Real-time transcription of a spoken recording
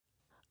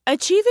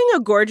Achieving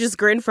a gorgeous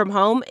grin from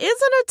home isn't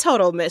a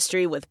total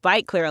mystery with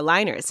Bite Clear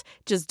aligners.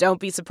 Just don't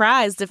be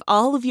surprised if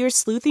all of your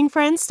sleuthing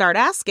friends start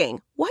asking,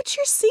 "What's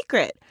your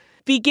secret?"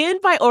 Begin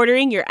by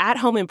ordering your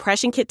at-home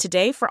impression kit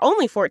today for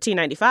only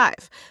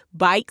 $14.95.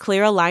 Bite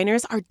Clear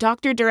aligners are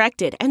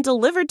doctor-directed and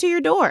delivered to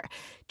your door.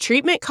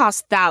 Treatment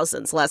costs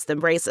thousands less than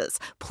braces.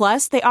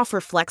 Plus, they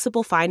offer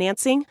flexible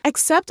financing,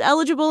 accept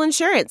eligible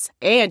insurance,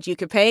 and you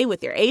can pay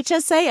with your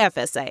HSA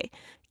FSA.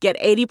 Get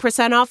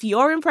 80% off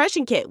your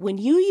impression kit when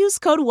you use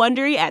code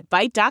WONDERY at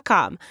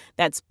Byte.com.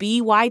 That's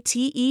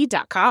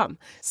BYTE.com.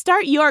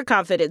 Start your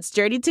confidence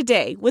journey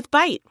today with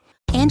Byte.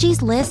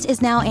 Angie's List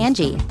is now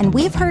Angie, and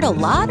we've heard a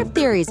lot of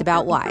theories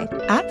about why.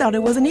 I thought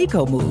it was an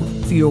eco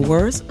move. Fewer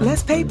words,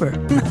 less paper.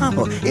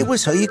 No, it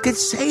was so you could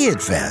say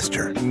it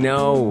faster.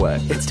 No,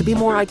 it's to be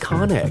more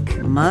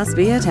iconic. Must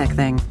be a tech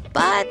thing.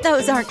 But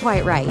those aren't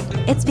quite right.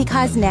 It's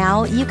because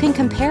now you can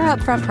compare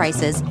upfront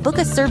prices, book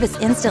a service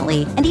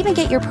instantly, and even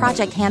get your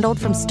project handled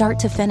from start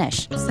to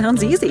finish.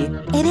 Sounds easy.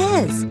 It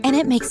is, and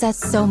it makes us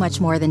so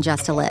much more than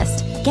just a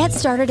list. Get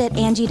started at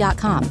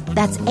Angie.com.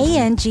 That's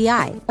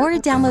ANGI, or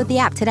download the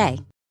app today.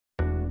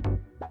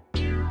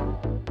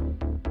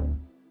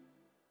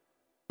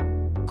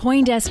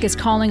 CoinDesk is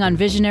calling on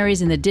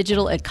visionaries in the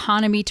digital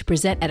economy to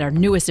present at our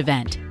newest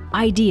event,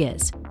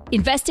 Ideas,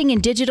 Investing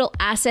in Digital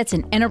Assets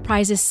and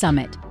Enterprises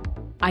Summit.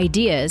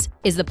 Ideas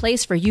is the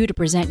place for you to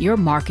present your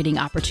marketing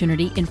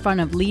opportunity in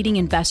front of leading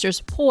investors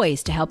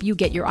poised to help you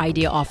get your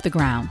idea off the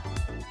ground.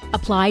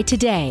 Apply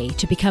today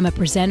to become a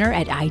presenter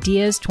at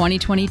Ideas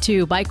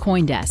 2022 by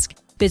CoinDesk.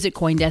 Visit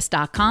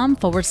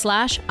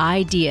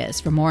CoinDesk.com/ideas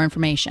for more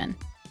information.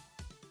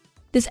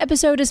 This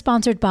episode is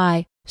sponsored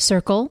by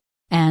Circle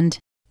and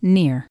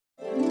Near.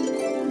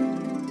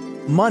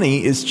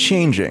 Money is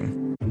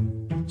changing.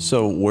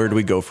 So where do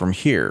we go from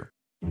here?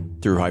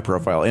 Through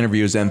high-profile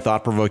interviews and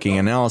thought-provoking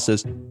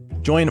analysis,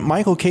 join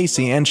Michael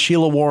Casey and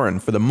Sheila Warren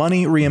for the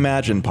Money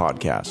Reimagined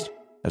podcast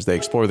as they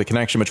explore the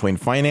connection between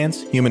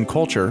finance, human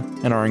culture,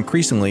 and our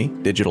increasingly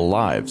digital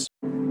lives.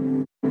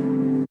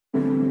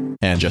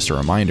 And just a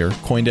reminder,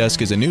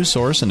 CoinDesk is a news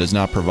source and does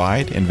not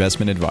provide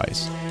investment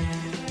advice.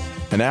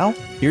 And now,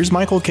 here's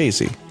Michael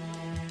Casey.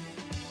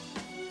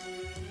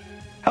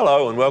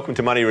 Hello and welcome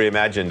to Money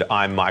Reimagined.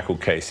 I'm Michael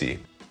Casey.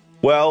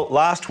 Well,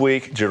 last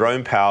week,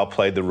 Jerome Powell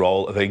played the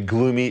role of a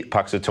gloomy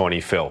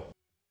Punxsutawney Phil.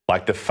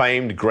 Like the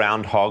famed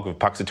groundhog of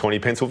Punxsutawney,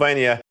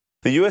 Pennsylvania,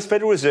 the US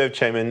Federal Reserve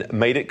Chairman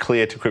made it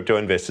clear to crypto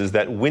investors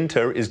that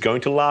winter is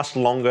going to last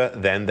longer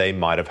than they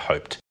might have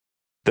hoped.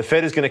 The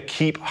Fed is going to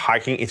keep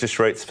hiking interest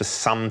rates for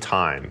some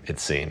time, it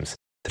seems,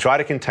 to try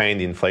to contain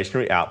the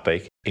inflationary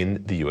outbreak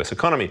in the US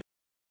economy.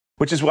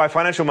 Which is why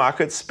financial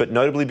markets, but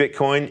notably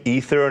Bitcoin,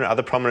 Ether, and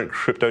other prominent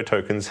crypto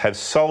tokens have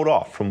sold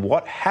off from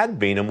what had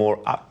been a more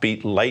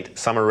upbeat late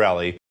summer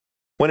rally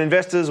when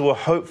investors were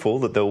hopeful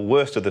that the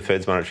worst of the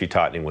Fed's monetary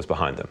tightening was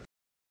behind them.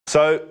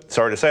 So,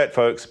 sorry to say it,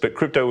 folks, but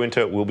crypto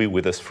winter will be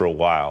with us for a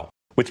while.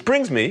 Which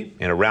brings me,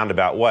 in a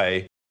roundabout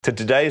way, to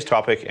today's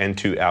topic and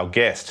to our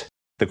guest.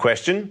 The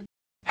question,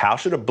 how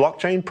should a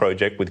blockchain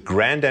project with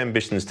grand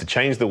ambitions to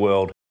change the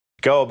world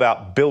go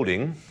about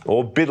building,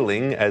 or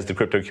biddling, as the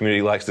crypto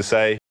community likes to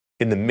say,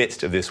 in the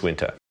midst of this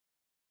winter?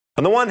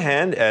 On the one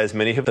hand, as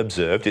many have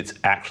observed, it's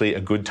actually a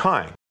good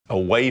time,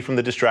 away from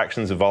the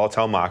distractions of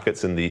volatile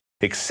markets and the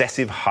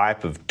excessive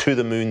hype of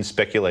to-the-moon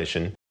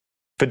speculation,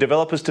 for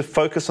developers to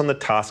focus on the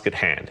task at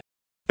hand.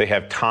 They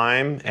have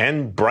time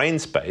and brain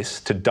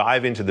space to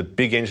dive into the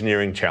big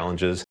engineering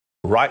challenges,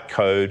 write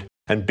code,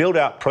 and build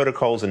out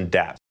protocols and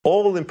dApps,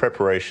 all in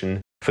preparation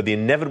for the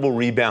inevitable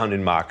rebound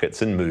in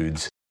markets and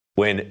moods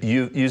when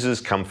users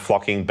come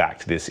flocking back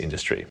to this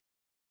industry.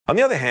 On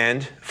the other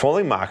hand,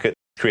 falling markets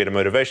create a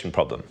motivation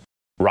problem.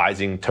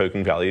 Rising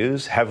token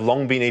values have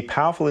long been a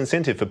powerful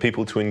incentive for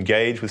people to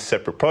engage with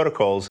separate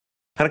protocols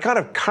and a kind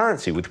of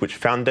currency with which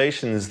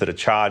foundations that are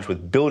charged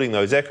with building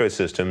those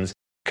ecosystems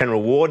can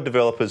reward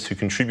developers who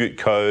contribute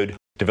code,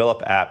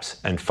 develop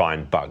apps, and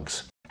find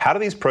bugs. How do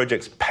these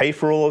projects pay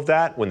for all of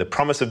that when the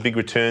promise of big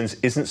returns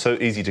isn't so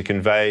easy to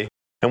convey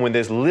and when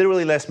there's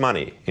literally less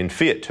money, in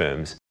fiat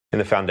terms, in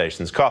the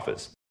foundation's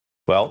coffers?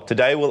 Well,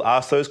 today we'll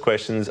ask those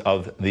questions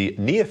of the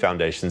Near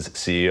Foundation's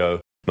CEO,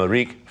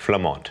 Maurice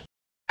Flamont.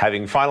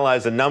 Having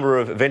finalized a number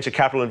of venture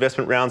capital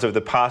investment rounds over the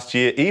past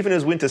year, even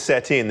as winter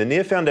set in, the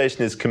Near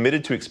Foundation is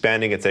committed to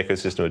expanding its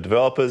ecosystem of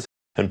developers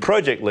and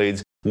project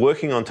leads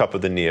working on top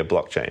of the Near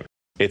blockchain.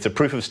 It's a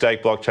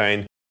proof-of-stake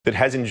blockchain that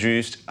has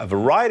induced a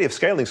variety of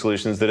scaling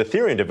solutions that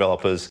Ethereum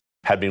developers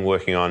had been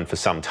working on for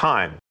some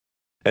time.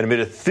 And amid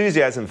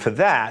enthusiasm for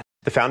that,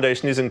 the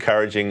Foundation is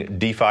encouraging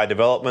DeFi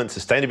development,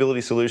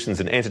 sustainability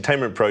solutions, and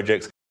entertainment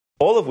projects,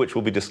 all of which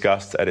will be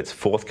discussed at its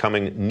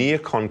forthcoming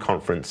NearCon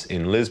conference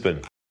in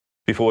Lisbon.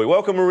 Before we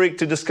welcome Maurice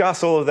to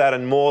discuss all of that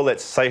and more,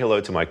 let's say hello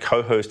to my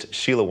co-host,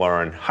 Sheila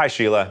Warren. Hi,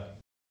 Sheila.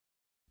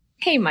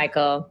 Hey,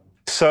 Michael.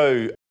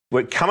 So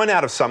we're coming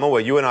out of summer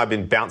where you and I have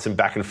been bouncing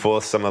back and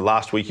forth. Summer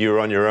last week you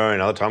were on your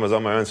own, other time I was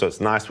on my own, so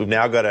it's nice. We've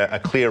now got a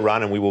clear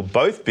run and we will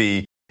both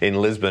be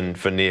in Lisbon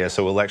for Near,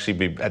 so we'll actually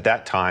be at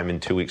that time in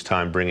 2 weeks'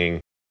 time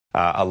bringing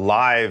a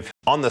live,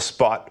 on the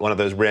spot, one of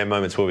those rare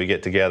moments where we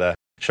get together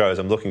shows.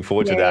 I'm looking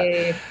forward to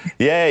that.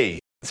 Yay.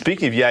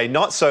 Speaking of yay,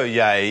 not so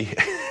yay.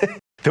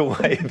 The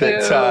way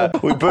that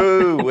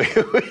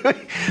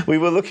we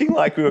were looking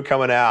like we were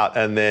coming out,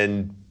 and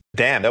then,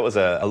 damn, that was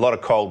a lot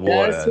of cold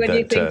water. Just when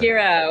you think you're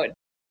out,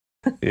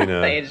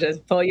 they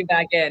just pull you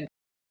back in.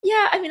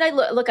 Yeah, I mean,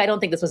 I don't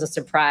think this was a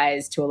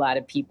surprise to a lot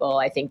of people.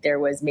 I think there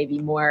was maybe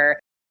more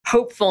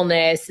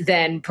hopefulness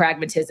than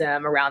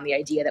pragmatism around the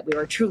idea that we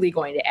were truly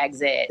going to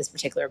exit this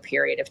particular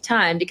period of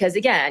time. Because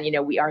again,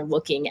 we are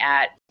looking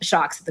at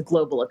shocks to the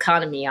global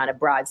economy on a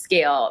broad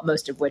scale,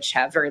 most of which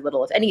have very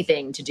little, if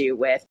anything, to do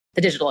with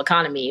the digital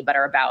economy, but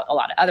are about a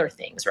lot of other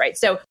things, right?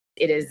 So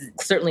it is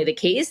certainly the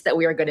case that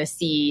we are going to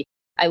see,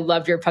 I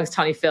loved your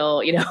Punxsutawney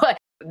Phil,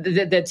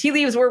 the tea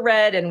leaves were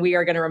read, and we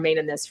are going to remain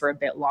in this for a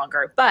bit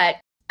longer. But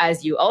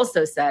as you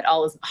also said,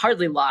 all is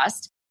hardly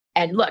lost.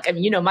 And look, I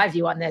mean, my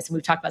view on this, and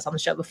we've talked about this on the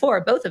show before,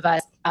 both of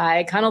us,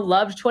 I kind of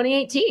loved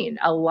 2018.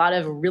 A lot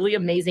of really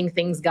amazing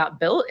things got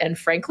built. And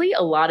frankly,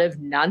 a lot of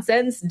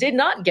nonsense did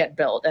not get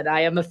built. And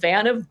I am a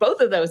fan of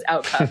both of those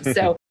outcomes.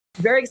 So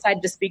very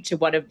excited to speak to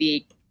one of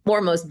the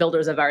foremost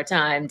builders of our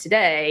time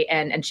today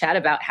and chat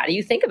about how do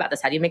you think about this?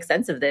 How do you make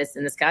sense of this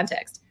in this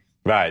context?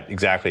 Right,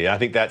 exactly. I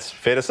think that's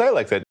fair to say,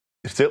 like that,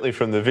 certainly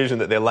from the vision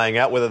that they're laying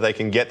out, whether they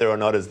can get there or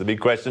not is the big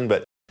question.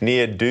 But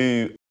Near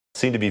do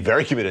seem to be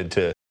very committed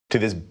to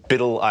this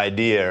Biddle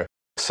idea.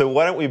 So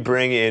why don't we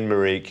bring in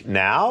Marique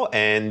now,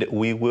 and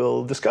we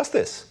will discuss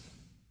this.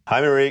 Hi,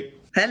 Marique.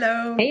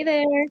 Hello. Hey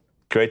there.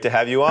 Great to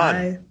have you on.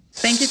 Hi.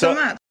 Thank you so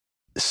much.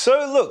 So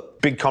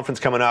look, big conference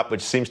coming up,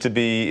 which seems to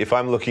be, if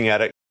I'm looking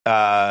at it,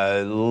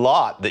 a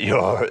lot that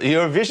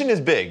your vision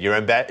is big, your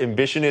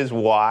ambition is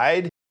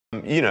wide.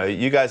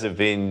 You guys have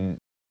been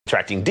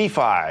tracking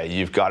DeFi,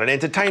 you've got an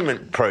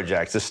entertainment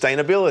project,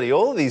 sustainability,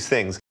 all of these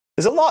things.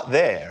 There's a lot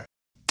there.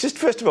 Just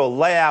first of all,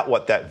 lay out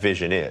what that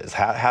vision is.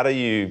 How do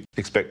you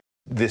expect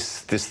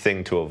this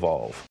thing to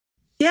evolve?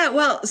 Yeah,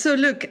 well, so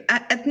look,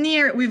 at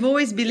Near, we've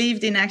always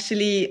believed in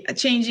actually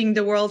changing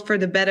the world for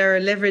the better,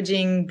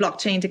 leveraging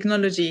blockchain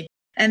technology.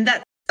 And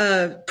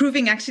that's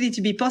proving actually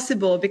to be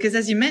possible because,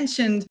 as you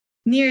mentioned,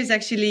 Near is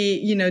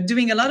actually,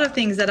 doing a lot of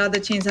things that other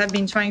chains have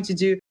been trying to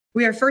do.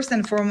 We are first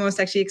and foremost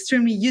actually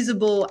extremely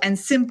usable and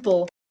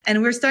simple.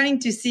 And we're starting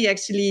to see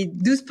actually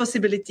those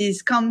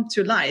possibilities come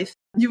to life.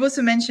 You've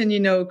also mentioned,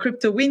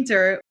 crypto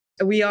winter.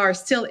 We are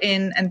still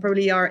in and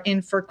probably are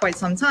in for quite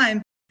some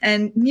time.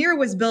 And Near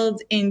was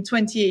built in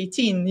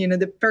 2018,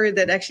 the period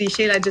that actually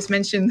Shayla just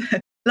mentioned,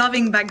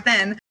 loving back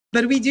then.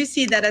 But we do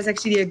see that as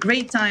actually a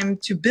great time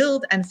to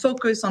build and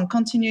focus on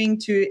continuing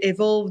to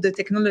evolve the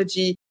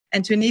technology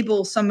and to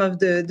enable some of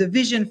the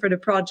vision for the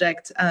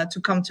project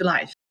to come to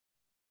life.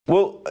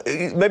 Well,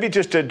 maybe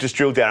just to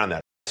drill down on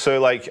that.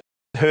 So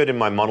heard in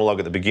my monologue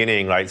at the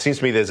beginning, right? It seems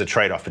to me there's a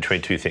trade-off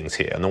between two things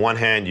here. On the one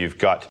hand, you've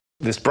got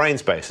this brain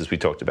space, as we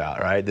talked about,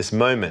 right? This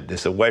moment,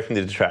 this away from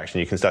the distraction,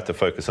 you can start to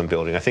focus on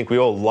building. I think we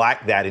all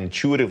like that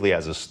intuitively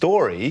as a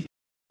story,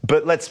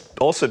 but let's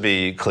also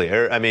be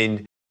clear. I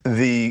mean,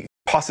 the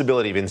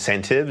possibility of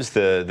incentives,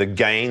 the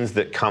gains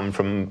that come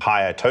from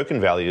higher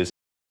token values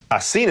are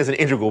seen as an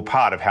integral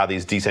part of how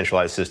these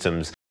decentralized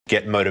systems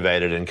get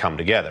motivated and come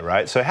together,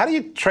 right? So how do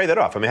you trade that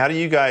off? I mean, how do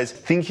you guys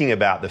thinking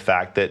about the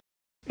fact that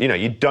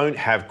you don't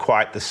have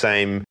quite the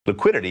same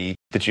liquidity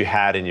that you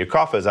had in your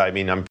coffers? I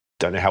mean, I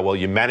don't know how well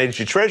you manage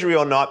your treasury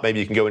or not. Maybe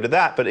you can go into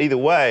that. But either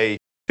way,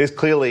 there's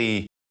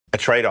clearly a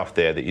trade-off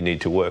there that you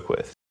need to work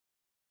with.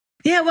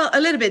 Yeah, well,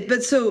 a little bit.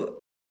 But so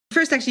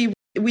first, actually,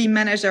 we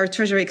managed our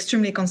treasury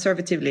extremely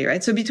conservatively,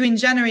 right? So between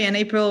January and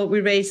April,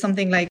 we raised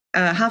something like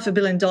 $500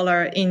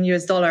 million in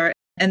US dollar.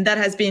 And that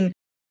has been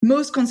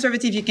most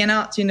conservative you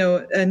cannot,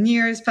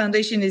 Near's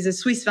foundation is a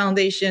Swiss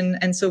foundation.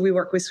 And so we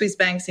work with Swiss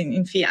banks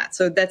in fiat.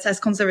 So that's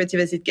as conservative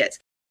as it gets,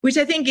 which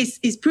I think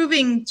is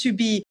proving to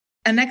be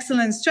an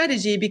excellent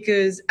strategy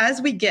because as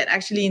we get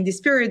actually in this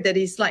period that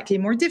is slightly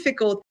more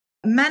difficult,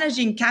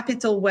 managing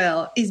capital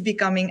well is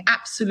becoming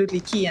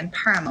absolutely key and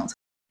paramount.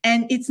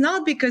 And it's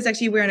not because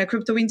actually we're in a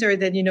crypto winter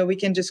that, we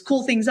can just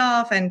cool things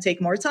off and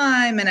take more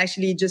time and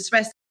actually just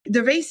rest.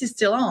 The race is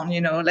still on,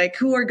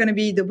 who are going to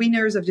be the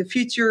winners of the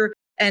future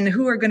and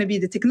who are going to be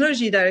the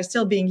technology that are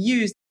still being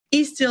used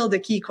is still the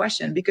key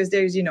question because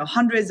there's,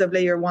 hundreds of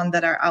layer one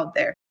that are out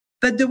there.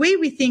 But the way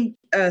we think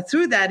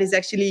through that is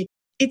actually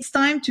it's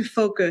time to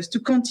focus, to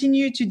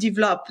continue to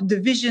develop the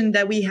vision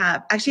that we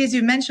have. Actually, as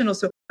you mentioned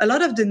also, a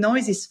lot of the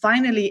noise is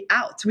finally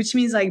out, which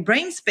means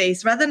brain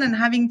space rather than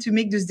having to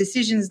make those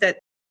decisions that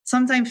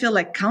sometimes feel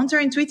like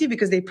counterintuitive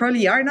because they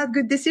probably are not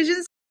good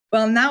decisions.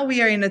 Well, now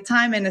we are in a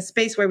time and a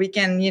space where we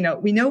can,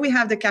 we know we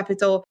have the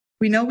capital,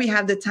 we know we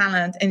have the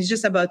talent, and it's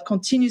just about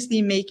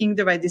continuously making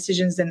the right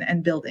decisions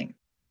and building.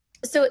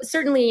 So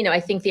certainly, I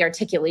think the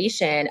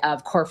articulation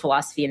of core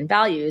philosophy and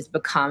values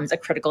becomes a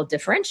critical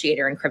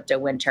differentiator in crypto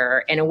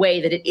winter in a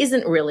way that it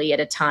isn't really at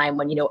a time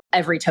when,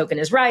 every token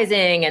is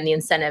rising and the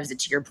incentives,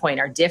 to your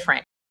point, are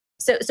different.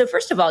 So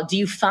first of all, do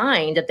you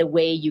find that the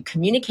way you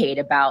communicate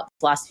about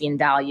philosophy and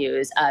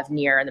values of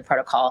Near and the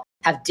protocol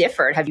have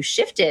differed? Have you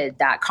shifted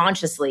that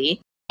consciously?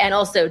 And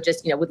also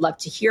just, would love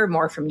to hear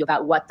more from you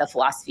about what the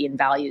philosophy and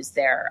values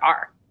there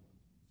are.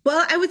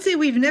 Well, I would say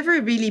we've never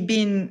really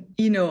been,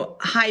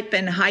 hype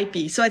and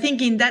hypey. So I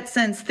think in that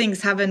sense,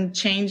 things haven't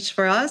changed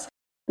for us.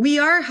 We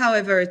are,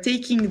 however,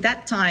 taking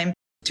that time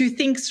to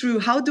think through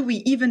how do we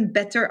even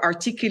better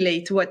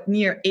articulate what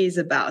NEAR is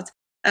about.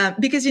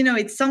 Because,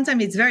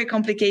 sometimes it's very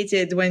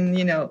complicated when,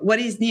 what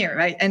is NEAR,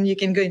 right? And you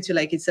can go into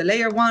it's a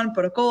layer 1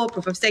 protocol,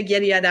 proof of stake,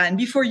 yada, yada. And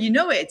before you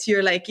know it,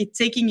 you're it's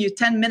taking you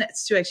 10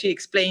 minutes to actually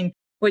explain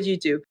what you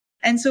do.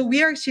 And so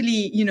we are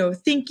actually,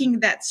 thinking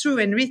that through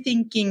and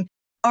rethinking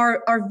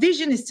our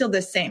vision is still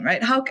the same,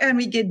 right? How can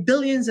we get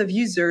billions of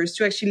users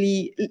to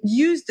actually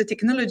use the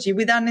technology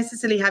without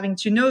necessarily having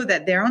to know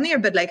that they're on NEAR,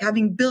 but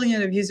having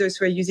billions of users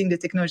who are using the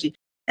technology?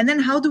 And then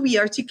how do we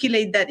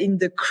articulate that in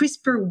the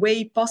crisper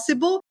way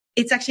possible?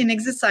 It's actually an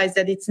exercise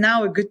that it's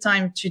now a good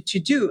time to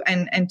do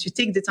and to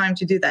take the time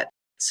to do that.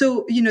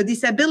 So,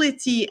 this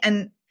ability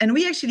and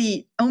we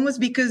actually, almost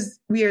because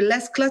we are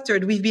less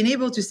cluttered, we've been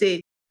able to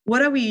say,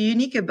 what are we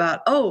unique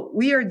about? Oh,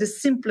 we are the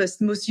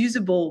simplest, most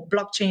usable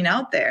blockchain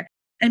out there.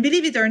 And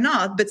believe it or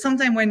not, but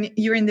sometimes when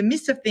you're in the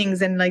midst of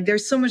things and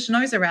there's so much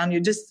noise around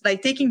you, just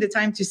taking the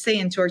time to say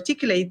and to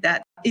articulate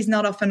that is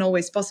not often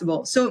always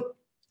possible. So,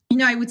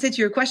 I would say to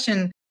your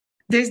question,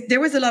 there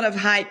was a lot of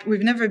hype.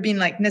 We've never been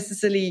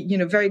necessarily,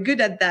 very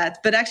good at that,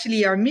 but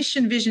actually our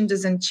mission vision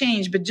doesn't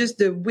change, but just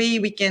the way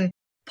we can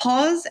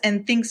pause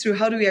and think through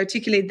how do we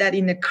articulate that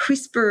in a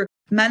crisper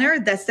manner.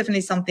 That's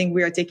definitely something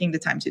we are taking the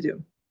time to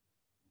do.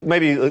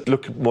 Maybe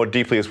look more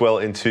deeply as well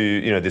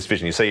into, this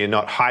vision. You say you're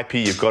not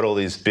hypey, you've got all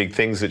these big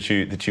things that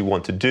you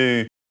want to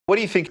do. What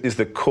do you think is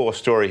the core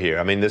story here?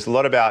 I mean, there's a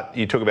lot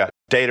you talk about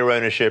data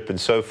ownership and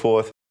so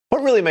forth.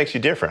 What really makes you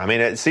different? I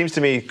mean, it seems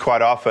to me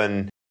quite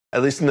often,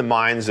 at least in the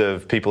minds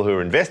of people who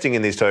are investing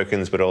in these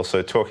tokens, but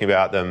also talking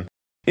about them,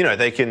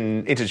 they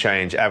can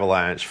interchange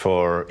Avalanche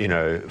for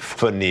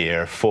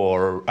NEAR,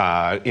 for,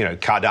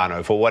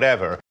 Cardano, for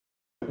whatever.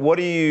 What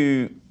do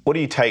you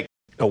take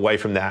away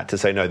from that to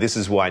say, no, this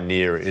is why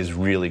NEAR is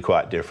really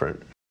quite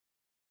different?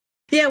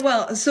 Yeah,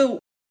 well, so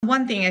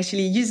one thing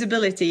actually,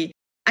 usability.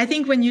 I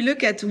think when you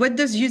look at what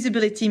does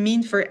usability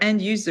mean for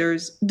end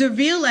users, the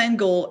real end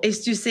goal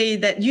is to say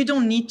that you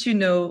don't need to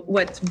know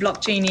what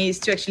blockchain is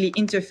to actually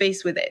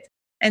interface with it.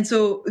 And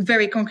so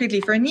very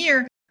concretely for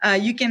NEAR,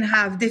 you can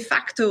have de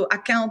facto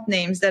account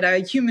names that are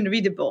human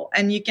readable,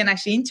 and you can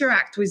actually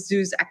interact with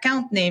those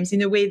account names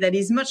in a way that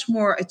is much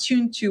more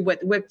attuned to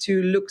what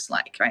Web2 looks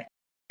like, right?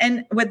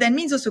 And what that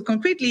means also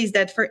concretely is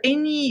that for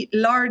any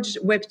large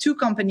Web2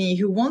 company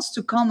who wants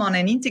to come on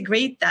and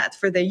integrate that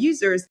for their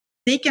users,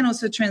 they can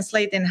also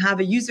translate and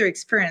have a user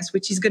experience,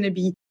 which is going to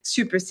be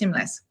super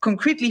seamless.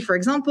 Concretely, for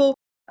example,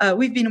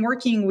 we've been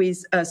working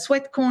with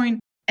Sweatcoin,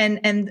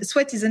 and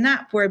Sweat is an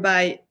app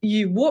whereby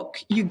you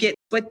walk, you get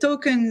Sweat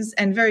tokens,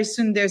 and very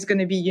soon there's going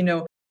to be,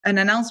 an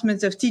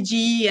announcement of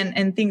TGE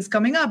and things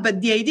coming up.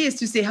 But the idea is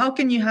to say, how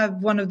can you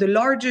have one of the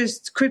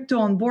largest crypto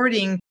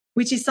onboarding,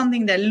 which is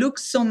something that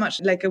looks so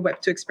much like a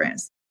Web2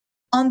 experience.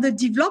 On the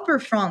developer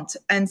front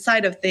and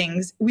side of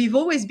things, we've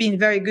always been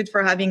very good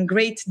for having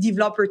great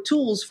developer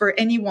tools for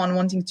anyone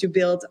wanting to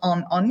build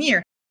on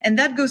NEAR. And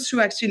that goes through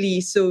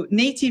actually, so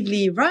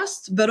natively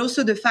Rust, but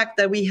also the fact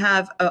that we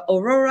have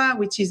Aurora,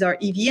 which is our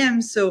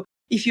EVM. So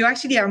if you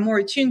actually are more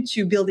attuned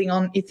to building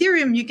on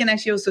Ethereum, you can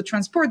actually also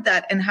transport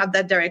that and have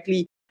that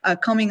directly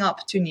coming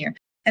up to NEAR.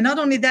 And not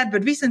only that,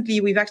 but recently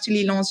we've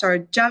actually launched our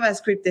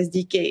JavaScript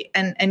SDK.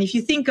 And if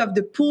you think of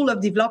the pool of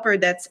developer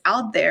that's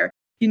out there,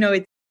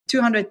 it's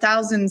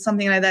 200,000,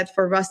 something like that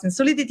for Rust and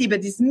Solidity,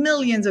 but it's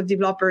millions of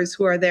developers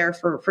who are there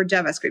for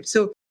JavaScript.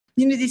 So,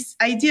 this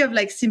idea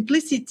of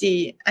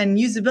simplicity and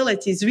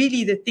usability is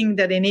really the thing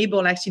that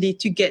enable actually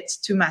to get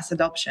to mass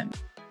adoption.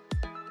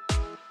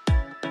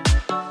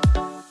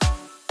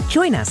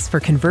 Join us for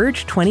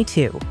Converge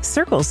 22,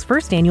 Circle's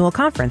first annual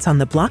conference on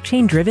the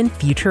blockchain-driven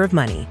future of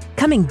money,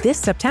 coming this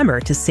September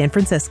to San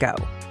Francisco.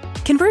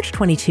 Converge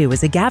 22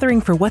 is a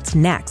gathering for what's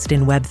next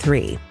in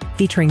Web3,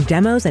 featuring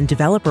demos and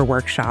developer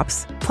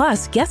workshops,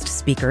 plus guest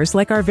speakers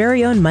like our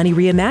very own Money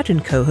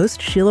Reimagined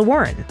co-host Sheila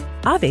Warren,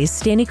 Aave's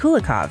Stani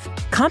Kulikov,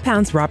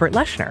 Compound's Robert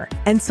Leshner,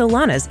 and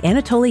Solana's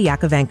Anatoly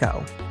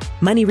Yakovenko.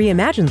 Money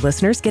Reimagined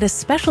listeners get a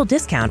special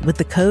discount with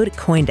the code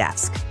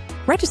COINDESK.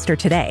 Register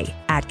today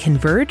at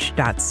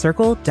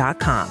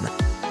converge.circle.com.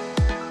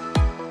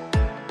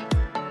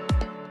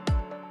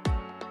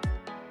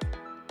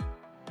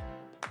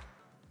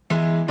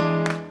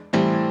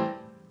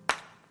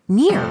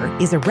 NEAR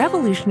is a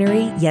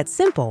revolutionary yet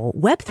simple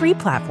Web3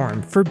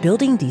 platform for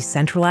building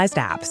decentralized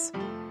apps.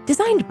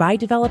 Designed by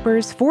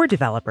developers for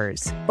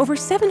developers, over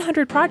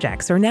 700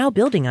 projects are now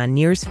building on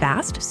NEAR's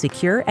fast,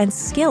 secure, and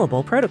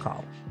scalable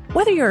protocol.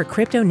 Whether you're a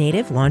crypto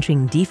native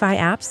launching DeFi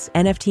apps,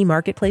 NFT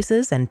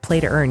marketplaces, and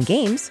play-to-earn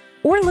games,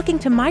 or looking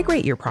to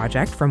migrate your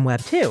project from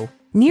Web 2,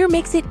 Near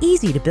makes it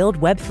easy to build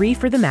Web3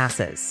 for the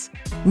masses.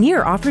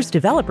 Near offers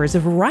developers a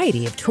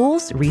variety of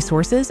tools,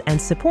 resources,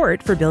 and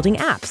support for building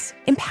apps,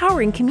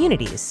 empowering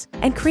communities,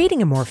 and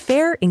creating a more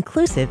fair,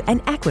 inclusive, and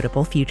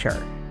equitable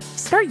future.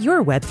 Start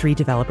your Web3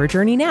 developer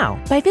journey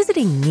now by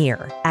visiting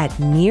Near at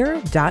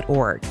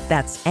near.org.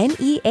 That's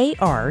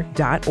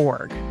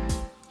NEAR.org.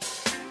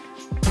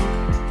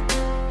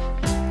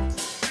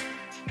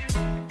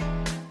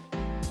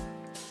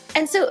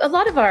 And so a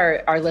lot of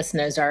our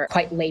listeners are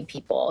quite lay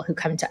people who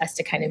come to us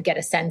to kind of get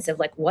a sense of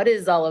like, what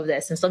is all of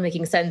this? I'm still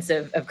making sense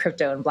of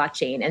crypto and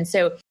blockchain. And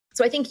so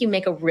I think you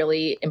make a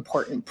really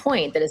important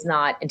point that is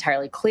not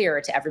entirely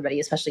clear to everybody,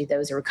 especially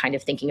those who are kind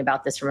of thinking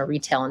about this from a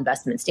retail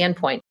investment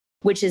standpoint,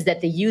 which is that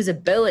the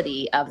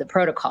usability of the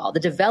protocol, the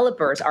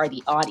developers are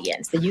the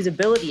audience. The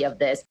usability of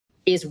this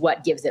is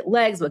what gives it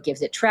legs, what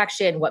gives it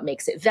traction, what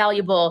makes it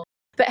valuable.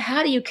 But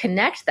how do you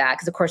connect that?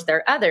 Because, of course, there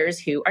are others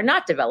who are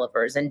not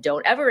developers and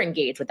don't ever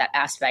engage with that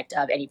aspect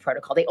of any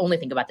protocol. They only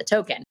think about the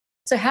token.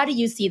 So how do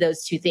you see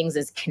those two things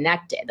as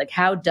connected? Like,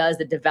 how does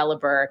the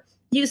developer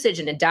usage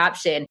and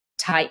adoption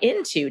tie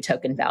into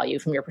token value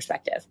from your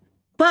perspective?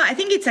 Well, I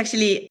think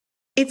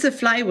it's a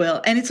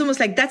flywheel. And it's almost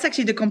like that's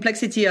actually the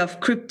complexity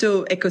of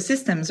crypto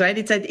ecosystems, right?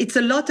 It's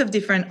a lot of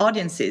different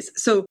audiences.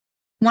 So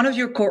one of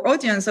your core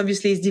audience,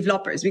 obviously, is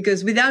developers,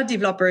 because without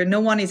developer, no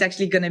one is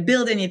actually going to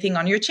build anything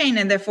on your chain.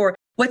 And therefore,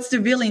 what's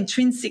the real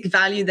intrinsic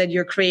value that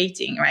you're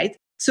creating, right?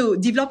 So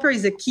developer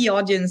is a key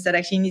audience that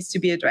actually needs to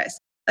be addressed.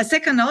 A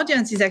second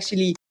audience is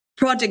actually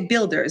project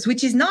builders,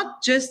 which is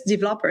not just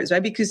developers,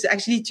 right? Because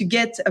actually to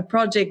get a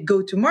project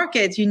go to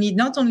market, you need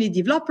not only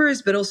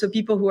developers, but also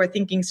people who are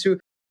thinking through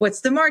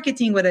what's the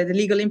marketing, what are the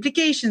legal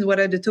implications,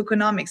 what are the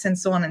tokenomics, and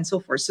so on and so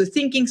forth. So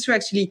thinking through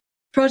actually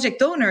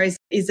project owners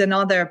is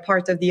another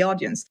part of the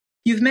audience.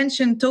 You've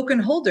mentioned token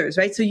holders,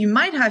 right? So you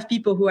might have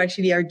people who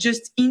actually are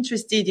just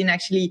interested in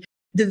actually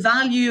the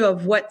value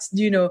of what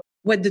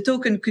the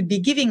token could be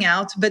giving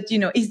out. But,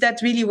 is that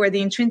really where the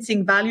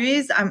intrinsic value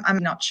is? I'm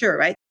not sure,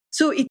 right?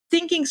 So it's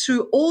thinking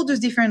through all those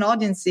different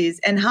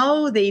audiences and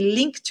how they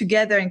link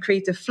together and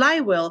create a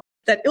flywheel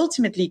that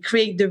ultimately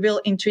create the real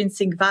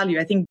intrinsic value.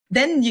 I think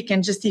then you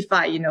can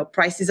justify,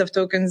 prices of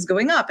tokens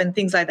going up and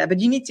things like that. But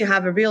you need to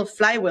have a real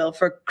flywheel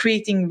for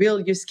creating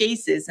real use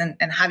cases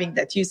and having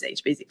that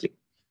usage, basically.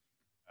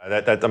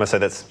 That I must say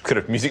that's kind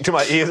of music to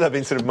my ears.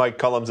 My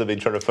columns have been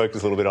trying to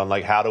focus a little bit on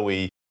like how do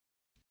we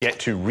get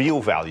to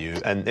real value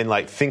and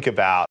like think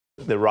about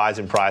the rise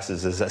in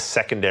prices as a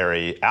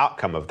secondary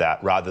outcome of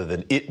that rather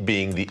than it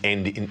being the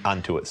end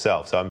unto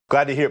itself. So I'm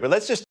glad to hear it. But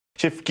let's just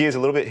shift gears a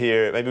little bit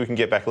here. Maybe we can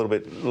get back a little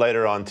bit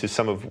later on to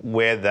some of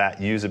where that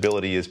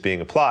usability is being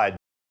applied.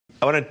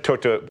 I want to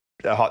talk to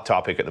a hot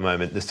topic at the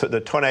moment, the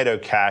Tornado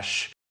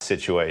Cash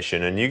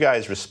situation. And you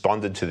guys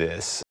responded to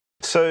this.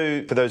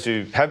 So for those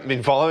who haven't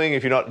been following,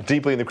 if you're not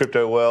deeply in the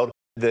crypto world,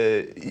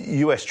 the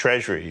US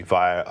Treasury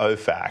via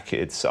OFAC,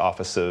 its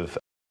Office of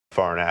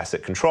Foreign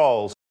Asset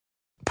Controls,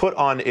 put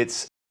on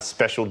its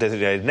special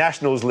designated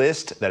nationals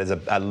list, that is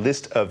a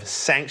list of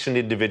sanctioned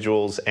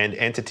individuals and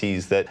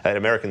entities that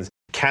Americans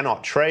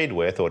cannot trade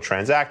with or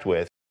transact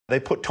with.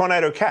 They put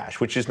Tornado Cash,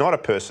 which is not a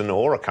person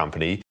or a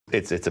company.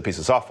 It's a piece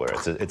of software.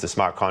 It's a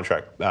smart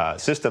contract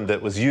system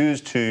that was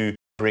used to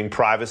bring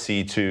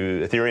privacy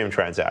to Ethereum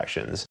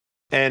transactions.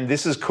 And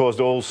this has caused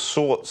all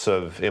sorts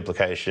of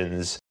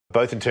implications,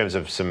 both in terms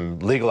of some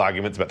legal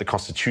arguments about the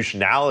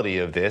constitutionality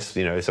of this.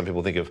 Some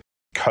people think of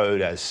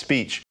code as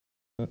speech,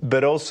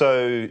 but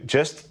also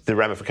just the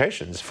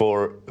ramifications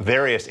for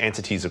various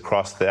entities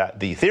across the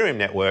Ethereum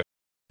network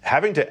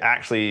having to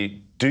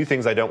actually do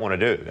things they don't want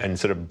to do and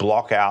sort of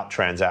block out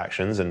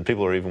transactions. And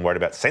people are even worried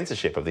about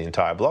censorship of the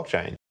entire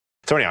blockchain.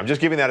 So anyway, I'm just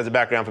giving that as a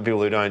background for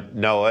people who don't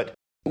know it.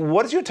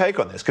 What is your take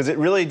on this? Because it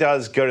really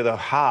does go to the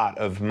heart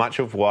of much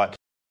of what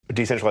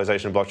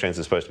decentralization of blockchains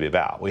is supposed to be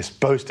about. We're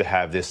supposed to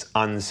have this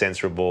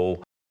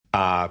uncensorable,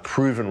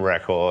 proven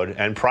record,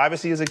 and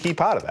privacy is a key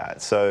part of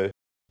that. So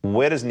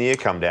where does NEAR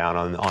come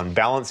down on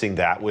balancing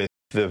that with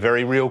the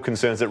very real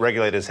concerns that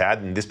regulators had?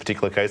 In this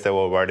particular case, they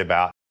were worried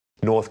about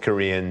North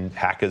Korean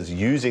hackers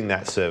using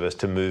that service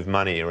to move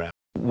money around.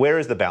 Where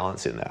is the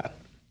balance in that?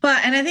 Well,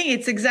 and I think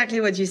it's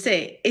exactly what you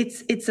say.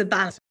 It's a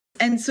balance.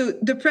 And so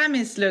the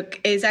premise,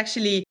 is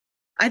actually,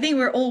 I think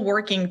we're all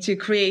working to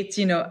create,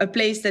 a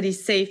place that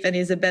is safe and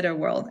is a better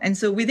world. And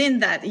so within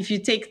that, if you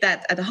take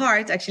that at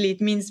heart, actually,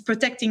 it means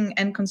protecting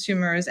end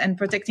consumers and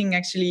protecting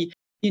actually,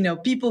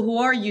 people who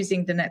are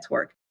using the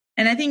network.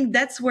 And I think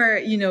that's where,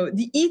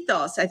 the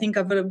ethos, I think,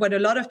 of what a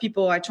lot of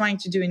people are trying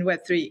to do in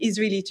Web3 is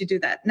really to do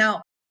that.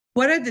 Now,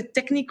 what are the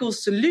technical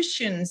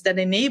solutions that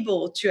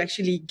enable to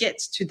actually get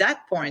to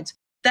that point?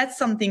 That's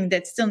something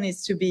that still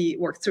needs to be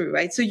worked through,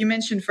 right? So you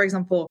mentioned, for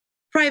example,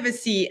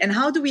 privacy, and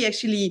how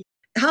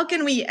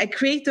can we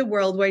create a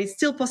world where it's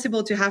still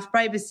possible to have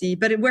privacy,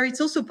 but where it's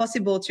also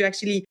possible to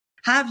actually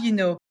have,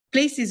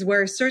 places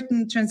where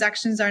certain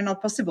transactions are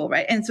not possible,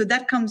 right? And so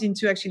that comes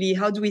into actually,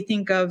 how do we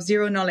think of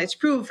zero knowledge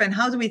proof? And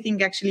how do we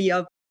think actually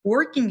of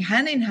working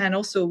hand in hand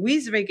also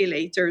with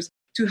regulators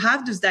to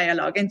have this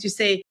dialogue and to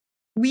say,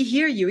 we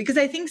hear you, because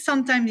I think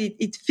sometimes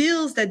it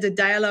feels that the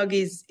dialogue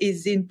is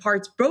in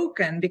parts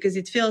broken, because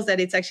it feels that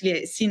it's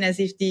actually seen as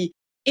if the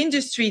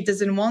industry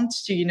doesn't want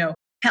to,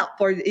 help,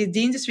 or if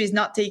the industry is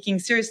not taking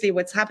seriously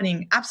what's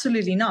happening.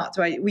 Absolutely not,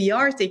 right? We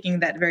are taking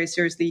that very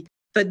seriously.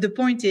 But the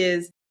point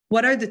is,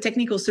 what are the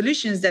technical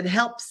solutions that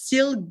help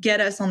still get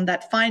us on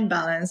that fine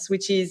balance,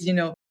 which is,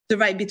 the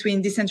right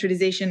between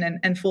decentralization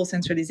and full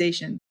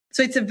centralization.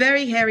 So it's a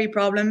very hairy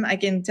problem. I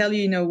can tell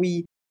you,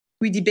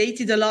 we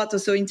debated a lot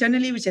also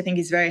internally, which I think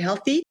is very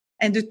healthy.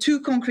 And the two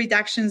concrete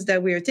actions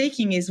that we are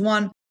taking is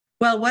one,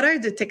 well, what are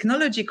the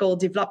technological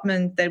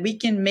development that we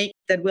can make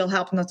that will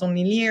help not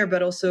only Lear,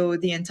 but also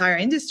the entire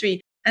industry?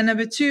 And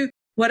number two,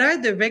 what are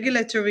the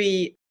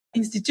regulatory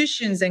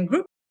institutions and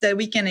groups that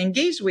we can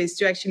engage with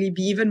to actually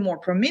be even more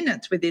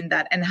prominent within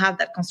that and have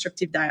that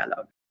constructive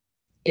dialogue?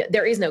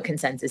 There is no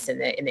consensus in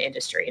the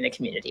industry, in the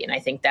community. And I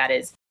think that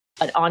is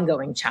an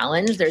ongoing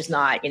challenge. There's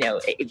not,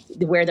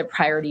 where the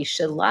priority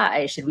should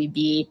lie. Should we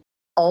be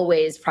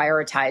always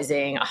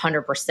prioritizing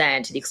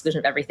 100% to the exclusion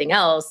of everything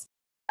else,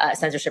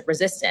 censorship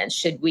resistance?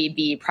 Should we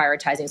be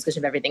prioritizing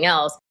exclusion of everything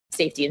else,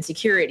 safety and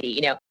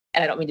security?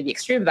 And I don't mean to be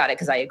extreme about it,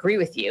 because I agree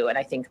with you. And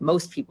I think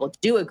most people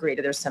do agree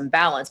that there's some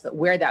balance, but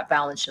where that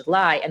balance should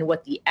lie and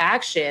what the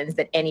actions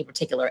that any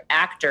particular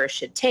actor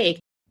should take,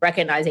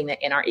 recognizing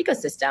that in our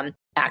ecosystem,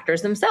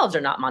 actors themselves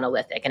are not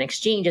monolithic. An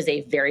exchange is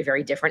a very,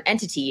 very different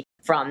entity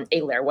from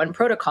a Layer 1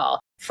 protocol,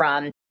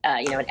 from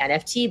an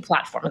NFT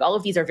platform. Like, all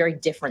of these are very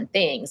different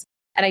things.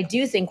 And I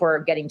do think we're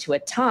getting to a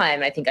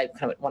time, I think I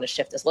kind of want to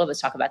shift this a little bit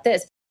to talk about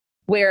this,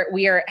 where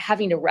we are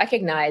having to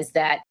recognize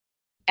that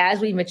as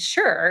we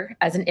mature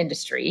as an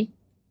industry,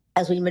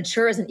 as we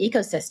mature as an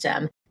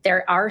ecosystem,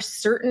 there are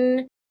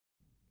certain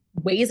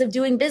ways of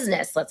doing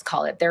business, let's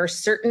call it. There are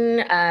certain,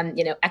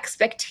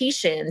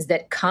 expectations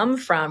that come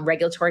from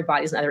regulatory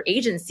bodies and other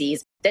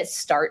agencies that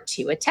start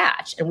to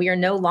attach. And we are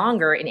no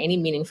longer in any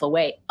meaningful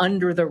way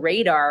under the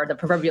radar, the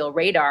proverbial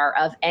radar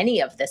of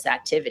any of this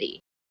activity.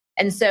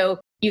 And so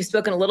you've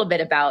spoken a little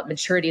bit about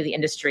maturity of the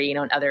industry, in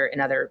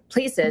other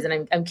places.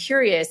 And I'm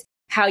curious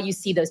how you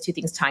see those two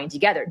things tying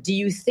together. Do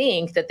you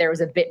think that there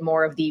was a bit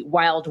more of the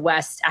Wild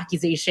West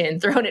accusation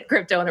thrown at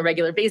crypto on a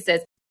regular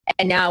basis,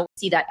 and now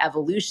see that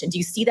evolution? Do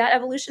you see that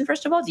evolution,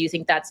 first of all? Do you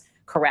think that's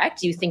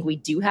correct? Do you think we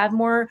do have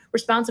more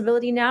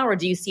responsibility now? Or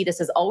do you see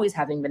this as always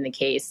having been the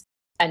case,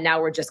 and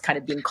now we're just kind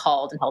of being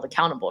called and held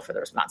accountable for the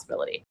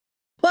responsibility?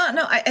 Well,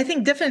 no, I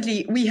think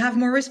definitely we have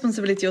more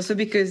responsibility also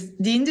because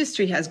the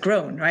industry has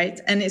grown,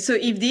 right? And so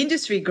if the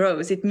industry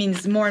grows, it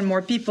means more and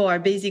more people are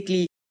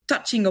basically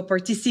touching or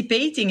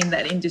participating in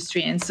that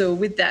industry. And so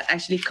with that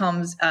actually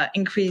comes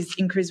increased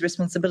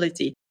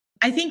responsibility.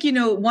 I think,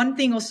 one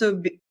thing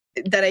also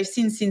that I've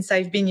seen since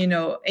I've been,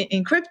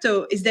 in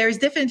crypto is there is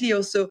definitely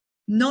also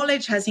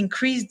knowledge has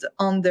increased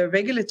on the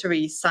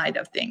regulatory side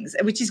of things,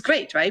 which is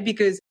great, right?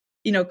 Because,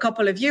 a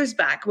couple of years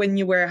back when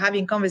you were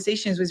having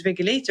conversations with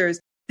regulators,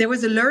 there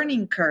was a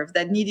learning curve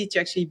that needed to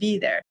actually be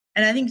there.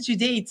 And I think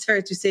today it's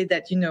fair to say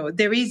that,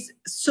 there is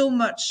so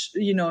much,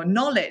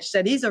 knowledge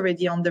that is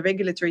already on the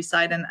regulatory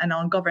side and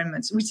on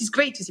governments, which is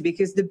great to see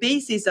because the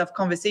basis of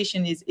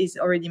conversation is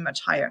already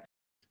much higher.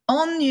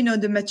 On,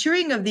 the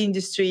maturing of the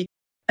industry,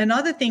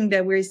 another thing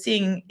that we're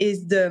seeing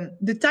is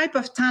the type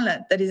of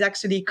talent that is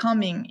actually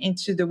coming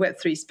into the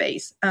Web3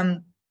 space.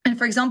 And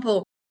for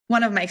example,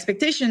 one of my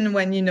expectations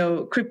when,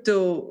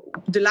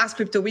 the last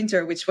crypto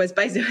winter, which was,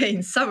 by the way,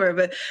 in summer,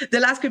 but the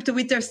last crypto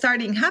winter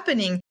starting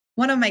happening,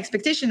 one of my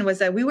expectations was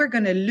that we were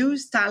going to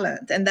lose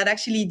talent and that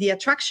actually the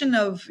attraction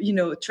of,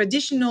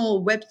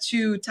 traditional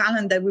Web2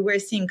 talent that we were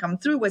seeing come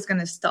through was going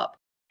to stop.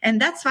 And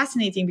that's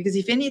fascinating because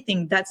if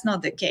anything, that's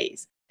not the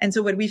case. And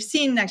so what we've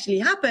seen actually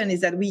happen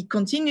is that we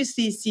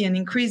continuously see an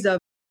increase of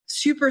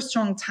super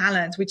strong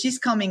talent, which is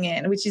coming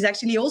in, which is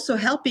actually also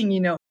helping,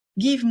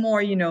 give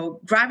more,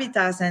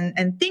 gravitas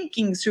and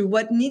thinking through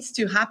what needs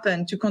to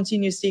happen to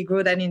continuously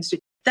grow that industry.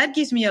 That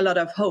gives me a lot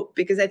of hope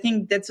because I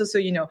think that's also,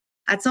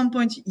 at some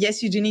point,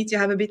 yes, you do need to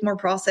have a bit more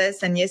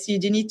process. And yes, you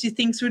do need to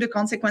think through the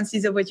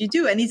consequences of what you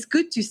do. And it's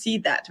good to see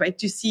that, right?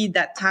 To see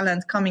that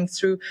talent coming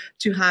through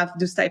to have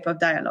those type of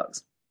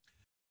dialogues.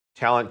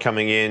 Talent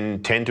coming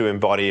in tend to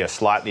embody a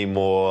slightly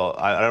more,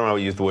 I don't know how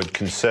to use the word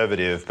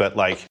conservative, but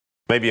like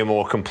maybe a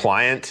more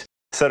compliant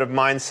sort of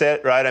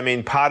mindset, right? I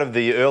mean, part of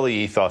the early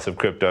ethos of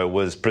crypto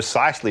was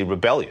precisely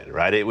rebellion,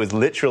 right? It was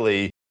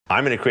literally,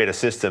 I'm going to create a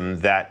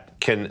system that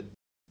can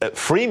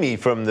free me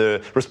from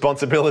the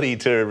responsibility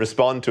to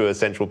respond to a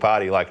central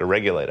party like a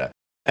regulator.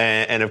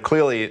 And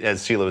clearly,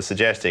 as Sheila was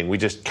suggesting, we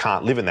just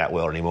can't live in that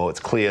world anymore. It's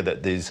clear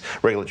that these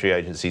regulatory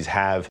agencies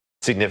have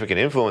significant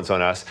influence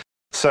on us.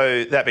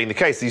 So that being the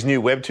case, these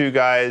new Web2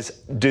 guys,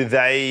 do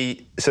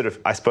they sort of,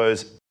 I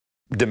suppose,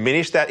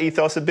 diminish that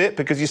ethos a bit?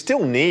 Because you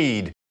still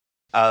need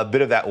a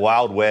bit of that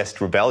Wild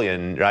West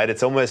rebellion, right?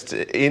 It's almost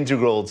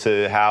integral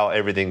to how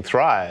everything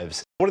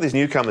thrives. What are these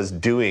newcomers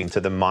doing to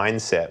the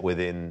mindset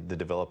within the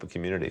developer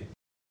community?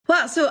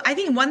 Well, so I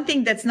think one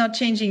thing that's not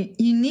changing,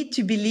 you need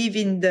to believe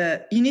in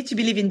the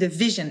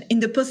vision, in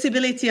the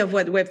possibility of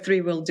what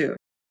Web3 will do.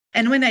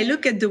 And when I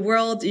look at the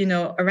world,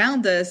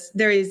 around us,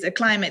 there is a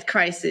climate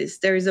crisis.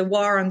 There is a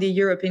war on the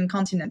European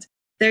continent.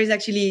 There is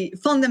actually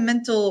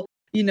fundamental,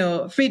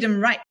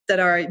 freedom rights that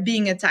are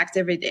being attacked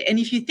every day. And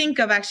if you think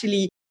of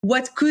actually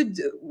what could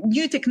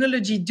new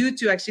technology do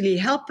to actually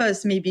help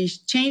us maybe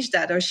change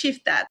that or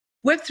shift that,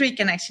 Web3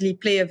 can actually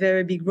play a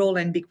very big role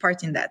and big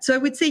part in that. So I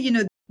would say,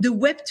 the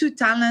Web2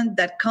 talent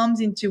that comes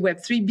into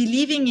Web3,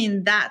 believing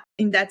in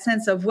that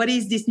sense of what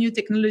is this new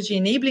technology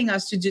enabling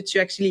us to do to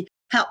actually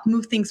help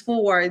move things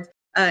forward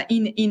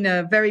in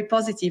a very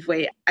positive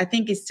way, I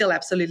think is still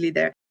absolutely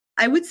there.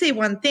 I would say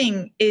one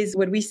thing is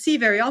what we see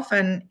very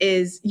often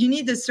is you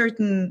need a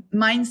certain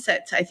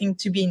mindset, I think,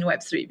 to be in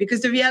Web3,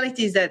 because the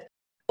reality is that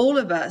all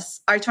of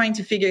us are trying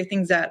to figure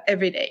things out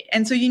every day.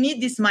 And so you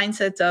need this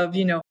mindset of,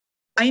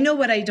 I know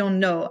what I don't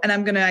know, and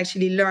I'm going to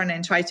actually learn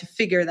and try to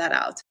figure that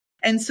out.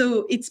 And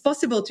so it's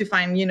possible to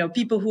find,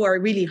 people who are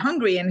really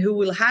hungry and who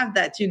will have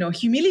that,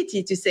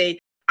 humility to say,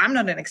 I'm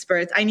not an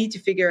expert. I need to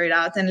figure it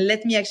out, and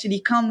let me actually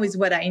come with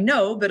what I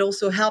know, but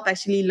also help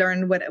actually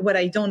learn what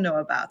I don't know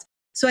about.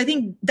 So I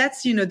think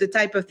that's, the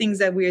type of things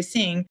that we are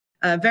seeing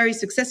very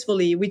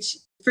successfully, which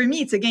for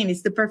me,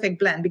 it's the perfect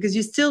blend, because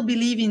you still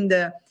believe in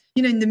the,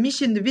 in the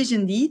mission, the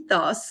vision, the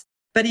ethos,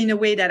 but in a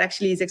way that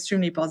actually is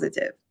extremely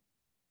positive.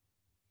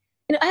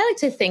 I like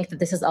to think that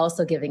this is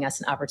also giving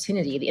us an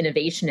opportunity, the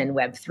innovation in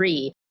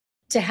Web3,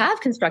 to have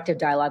constructive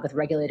dialogue with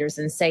regulators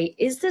and say,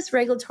 is this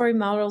regulatory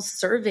model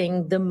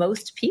serving the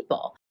most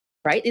people,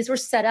 right? These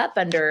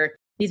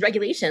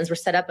regulations were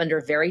set up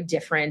under very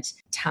different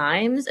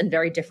times and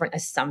very different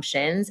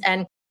assumptions.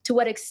 And to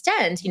what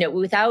extent,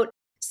 without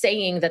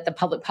saying that the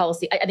public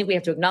policy, I think we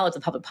have to acknowledge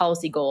the public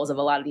policy goals of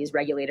a lot of these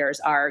regulators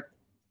are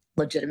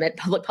legitimate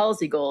public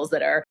policy goals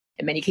that are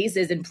in many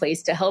cases in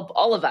place to help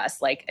all of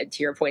us, like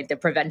to your point, the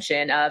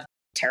prevention of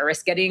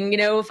terrorists getting,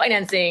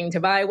 financing to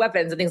buy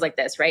weapons and things like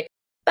this, right?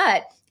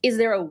 But is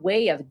there a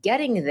way of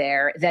getting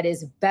there that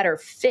is better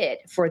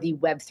fit for the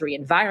Web3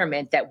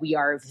 environment that we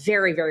are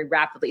very, very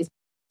rapidly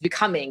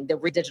becoming the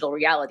digital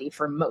reality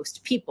for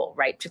most people,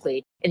 right?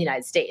 Particularly in the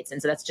United States.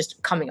 And so that's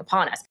just coming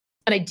upon us.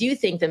 And I do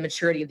think the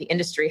maturity of the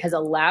industry has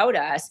allowed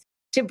us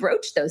to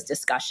broach those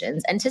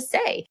discussions and to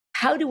say,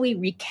 how do we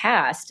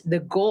recast the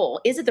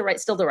goal? Is it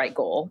still the right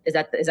goal? Is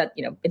that,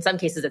 in some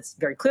cases it's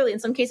very clearly, in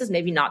some cases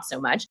maybe not so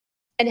much.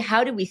 And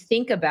how do we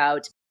think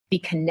about the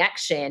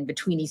connection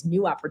between these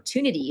new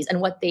opportunities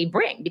and what they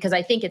bring? Because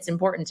I think it's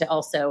important to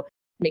also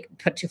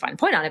put too fine a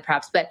point on it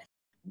perhaps, but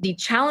the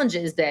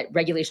challenges that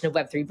regulation of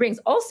Web3 brings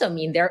also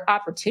mean there are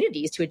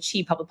opportunities to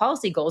achieve public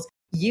policy goals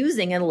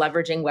using and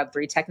leveraging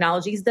Web3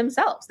 technologies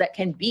themselves that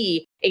can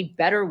be a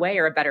better way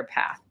or a better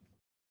path.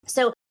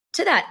 So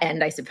to that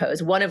end, I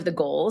suppose, one of the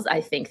goals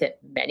I think that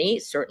many,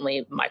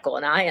 certainly Michael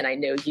and I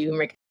know you,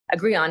 Rick,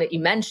 agree on it, you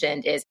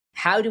mentioned, is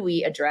how do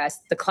we address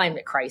the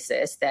climate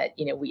crisis that,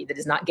 that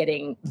is not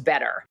getting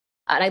better?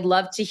 And I'd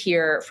love to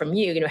hear from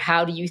you,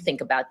 how do you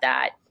think about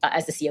that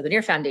as the CEO of the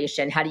Near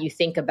Foundation? How do you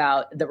think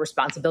about the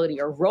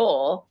responsibility or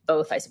role,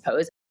 both, I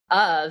suppose,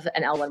 of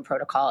an L1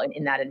 protocol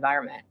in that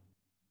environment?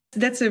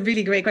 That's a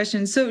really great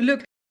question. So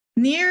look,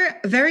 Near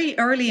very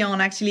early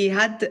on actually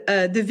had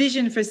the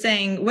vision for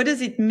saying, what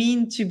does it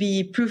mean to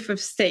be proof of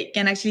stake?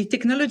 And actually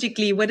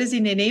technologically, what does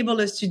it enable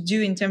us to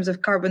do in terms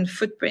of carbon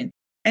footprint?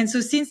 And so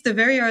since the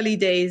very early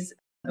days,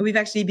 we've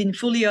actually been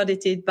fully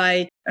audited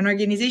by an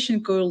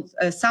organization called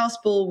South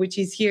Pole, which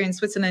is here in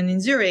Switzerland, in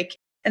Zurich.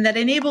 And that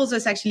enables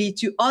us actually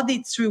to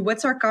audit through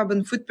what's our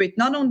carbon footprint,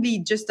 not only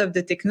just of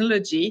the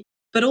technology,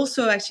 but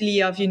also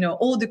actually of,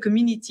 all the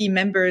community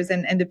members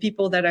and the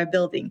people that are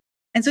building.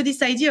 And so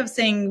this idea of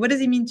saying, what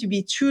does it mean to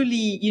be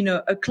truly,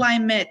 a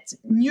climate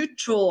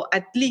neutral,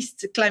 at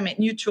least climate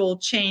neutral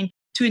chain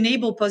to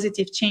enable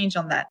positive change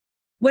on that?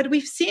 What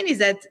we've seen is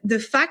that the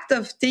fact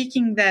of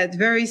taking that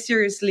very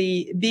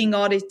seriously, being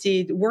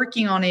audited,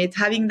 working on it,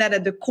 having that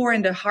at the core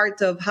and the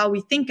heart of how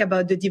we think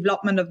about the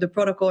development of the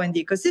protocol and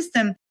the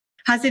ecosystem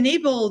has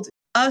enabled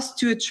us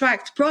to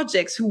attract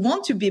projects who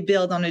want to be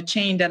built on a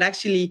chain that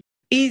actually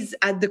is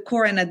at the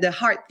core and at the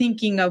heart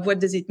thinking of what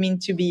does it mean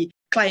to be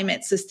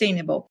climate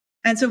sustainable.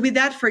 And so with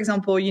that, for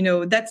example,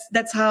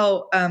 that's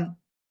how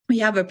we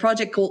have a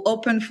project called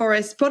Open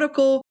Forest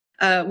Protocol,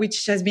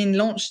 which has been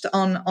launched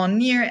on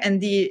Near. And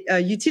the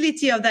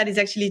utility of that is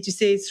actually to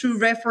say through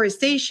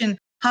reforestation,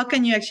 how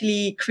can you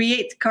actually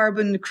create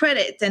carbon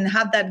credit and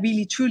have that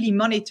really truly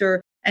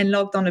monitor and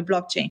logged on a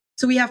blockchain?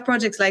 So we have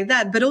projects like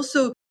that, but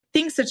also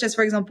things such as,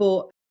 for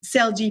example,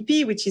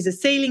 SailGP, which is a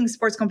sailing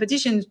sports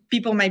competition.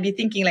 People might be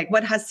thinking like,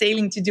 what has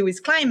sailing to do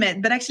with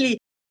climate? But actually,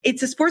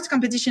 it's a sports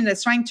competition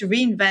that's trying to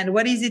reinvent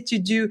what is it to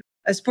do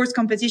a sports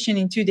competition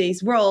in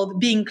today's world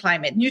being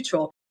climate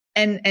neutral.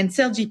 And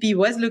SailGP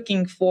was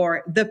looking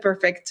for the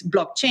perfect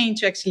blockchain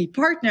to actually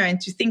partner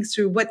and to think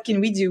through what can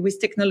we do with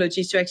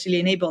technology to actually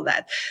enable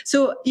that.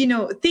 So,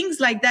 things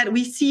like that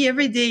we see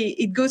every day.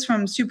 It goes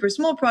from super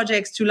small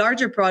projects to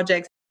larger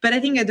projects. But I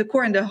think at the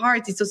core and the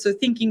heart, it's also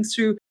thinking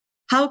through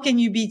how can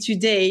you be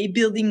today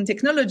building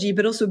technology,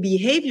 but also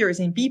behaviors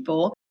in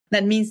people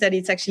that means that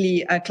it's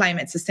actually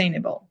climate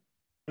sustainable.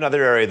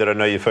 Another area that I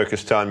know you're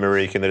focused on,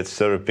 Marique, and that it's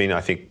sort of been,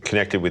 I think,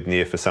 connected with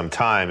Near for some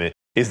time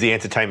is the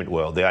entertainment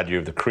world, the idea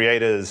of the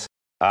creators.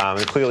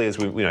 And clearly, as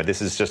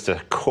this is just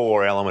a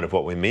core element of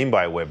what we mean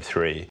by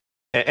Web3.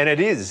 And it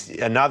is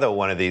another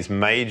one of these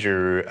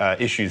major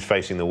issues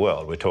facing the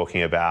world. We're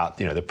talking about,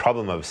 the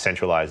problem of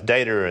centralized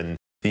data and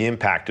the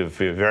impact of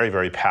very,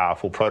 very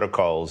powerful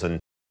protocols and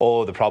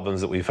all of the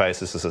problems that we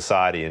face as a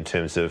society in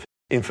terms of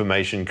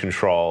information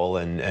control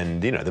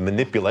and the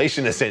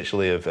manipulation,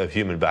 essentially, of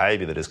human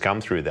behavior that has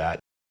come through that.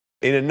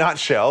 In a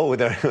nutshell,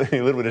 with a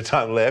little bit of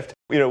time left,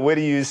 where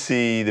do you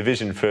see the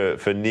vision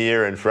for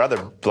Near and for other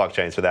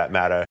blockchains, for that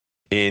matter,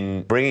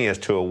 in bringing us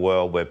to a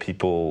world where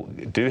people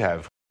do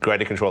have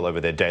greater control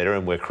over their data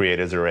and where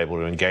creators are able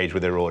to engage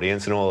with their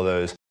audience and all of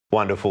those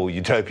wonderful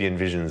utopian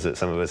visions that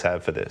some of us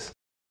have for this?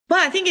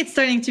 Well, I think it's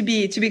starting to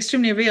be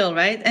extremely real,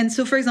 right? And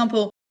so, for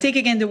example, take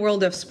again the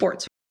world of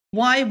sports.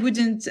 Why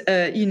wouldn't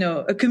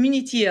a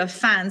community of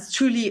fans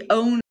truly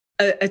own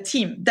a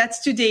team? That's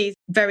today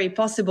very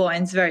possible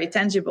and it's very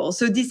tangible.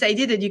 So this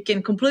idea that you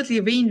can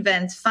completely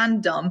reinvent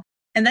fandom,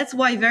 and that's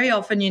why very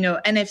often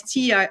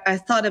NFT are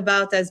thought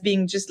about as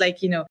being just like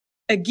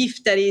a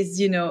gift that is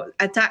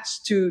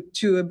attached to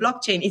a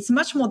blockchain. It's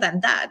much more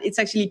than that. It's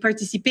actually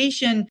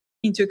participation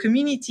into a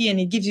community, and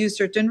it gives you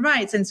certain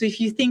rights. And so if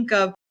you think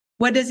of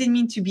what does it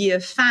mean to be a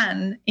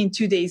fan in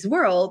today's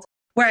world,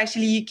 where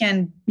actually you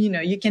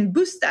can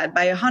boost that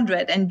by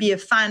 100 and be a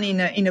fan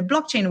in a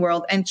blockchain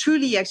world and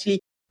truly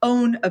actually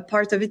own a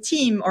part of a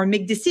team or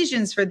make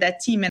decisions for that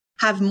team and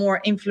have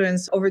more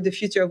influence over the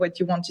future of what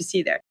you want to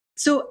see there.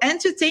 So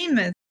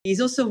entertainment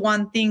is also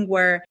one thing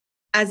where,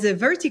 as a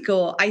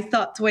vertical, I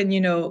thought when,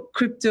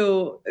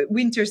 crypto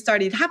winter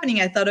started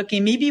happening, I thought, okay,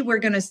 maybe we're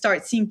going to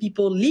start seeing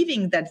people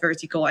leaving that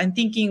vertical and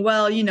thinking,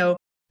 well,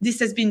 this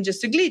has been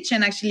just a glitch.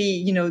 And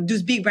actually,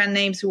 those big brand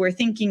names who were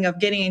thinking of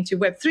getting into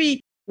Web3,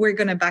 we're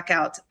going to back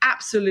out.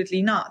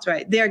 Absolutely not,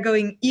 right? They are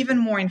going even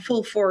more in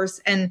full force.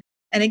 And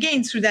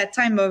again, through that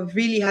time of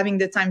really having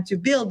the time to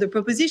build, the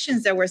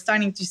propositions that we're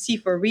starting to see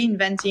for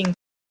reinventing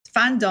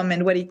fandom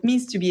and what it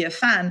means to be a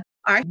fan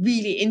are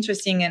really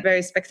interesting and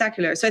very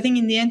spectacular. So I think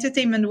in the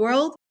entertainment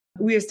world,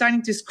 we are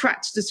starting to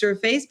scratch the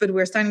surface, but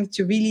we're starting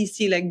to really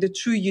see like the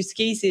true use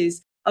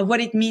cases of what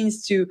it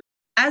means to,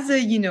 as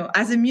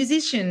a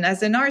musician,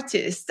 as an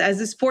artist, as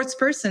a sports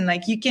person,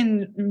 like you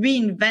can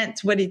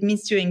reinvent what it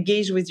means to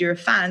engage with your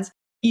fans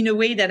in a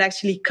way that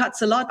actually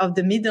cuts a lot of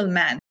the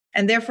middleman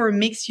and therefore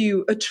makes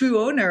you a true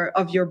owner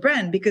of your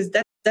brand, because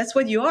that's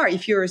what you are.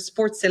 If you're a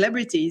sports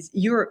celebrity,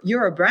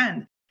 you're a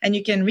brand. And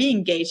you can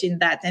re-engage in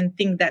that and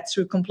think that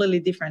through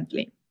completely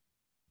differently.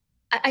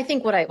 I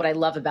think what I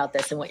love about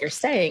this and what you're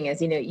saying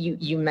is,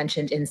 you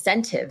mentioned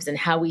incentives and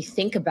how we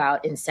think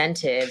about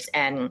incentives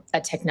and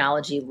a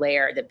technology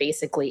layer that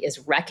basically is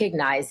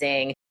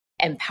recognizing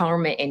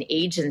empowerment and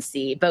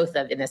agency, both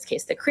of, in this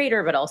case, the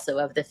creator, but also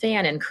of the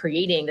fan, and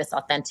creating this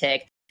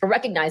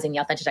recognizing the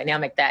authentic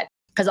dynamic that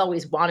has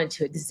always wanted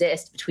to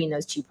exist between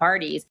those two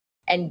parties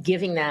and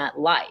giving that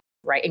life.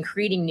 Right. And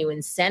creating new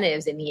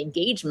incentives in the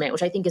engagement,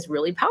 which I think is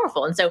really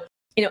powerful. And so,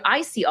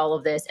 I see all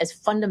of this as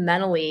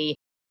fundamentally,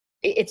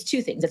 it's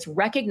two things. It's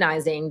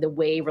recognizing the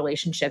way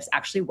relationships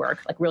actually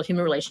work, like real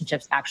human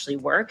relationships actually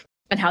work,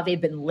 and how they've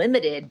been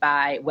limited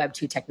by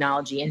Web2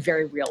 technology in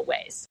very real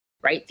ways.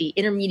 Right. The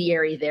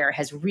intermediary there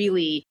has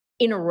really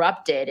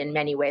interrupted in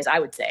many ways, I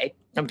would say.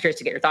 I'm curious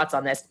to get your thoughts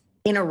on this.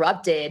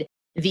 Interrupted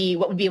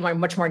what would be a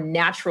much more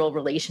natural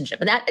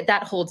relationship. And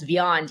that holds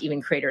beyond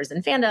even creators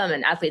and fandom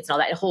and athletes and all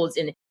that. It holds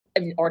in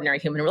ordinary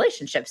human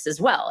relationships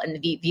as well.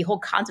 And the whole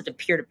concept of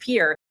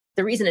peer-to-peer,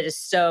 the reason it is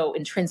so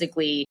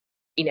intrinsically,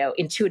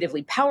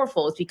 intuitively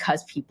powerful is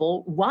because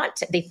people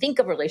they think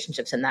of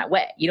relationships in that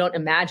way. You don't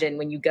imagine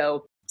when you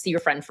go see your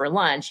friend for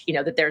lunch,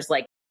 that there's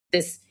like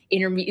this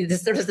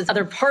there's this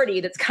other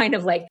party that's kind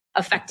of like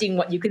affecting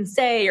what you can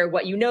say or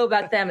what you know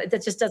about them.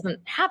 That just doesn't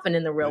happen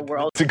in the real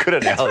world. It's a good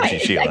analogy,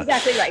 right. Sheila.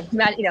 Exactly right.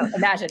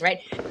 Imagine,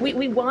 right?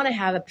 We want to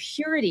have a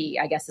purity,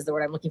 I guess is the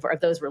word I'm looking for, of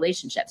those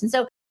relationships. And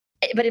so,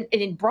 but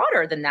in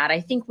broader than that,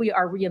 I think we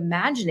are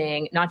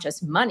reimagining not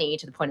just money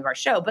to the point of our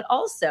show, but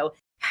also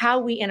how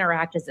we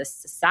interact as a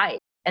society.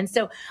 And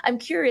so I'm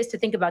curious to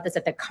think about this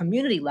at the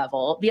community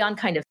level, beyond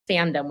kind of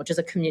fandom, which is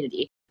a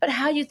community, but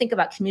how you think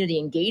about community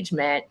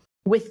engagement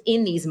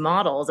within these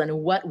models and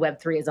what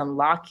Web3 is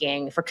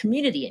unlocking for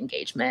community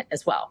engagement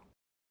as well.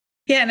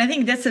 Yeah, and I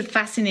think that's a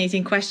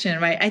fascinating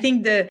question, right? I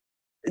think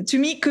to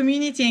me,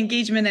 community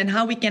engagement and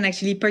how we can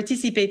actually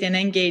participate and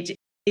engage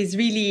is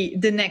really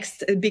the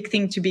next big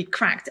thing to be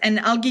cracked. And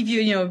I'll give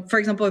you, for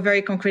example, a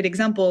very concrete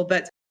example,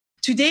 but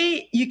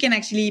today you can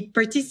actually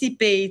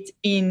participate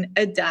in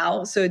a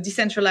DAO, so a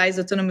decentralized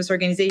autonomous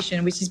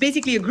organization, which is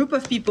basically a group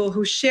of people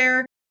who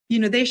share,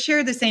 they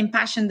share the same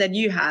passion that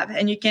you have,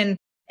 and you can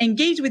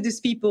engage with these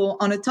people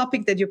on a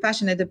topic that you're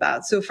passionate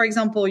about. So for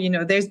example,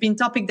 there's been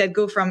topics that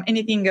go from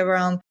anything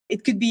around,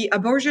 it could be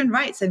abortion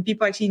rights and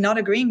people actually not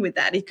agreeing with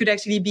that. It could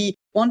actually be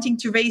wanting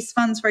to raise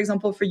funds, for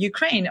example, for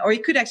Ukraine, or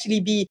it could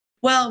actually be,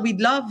 well, we'd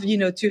love,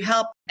 to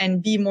help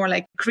and be more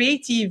like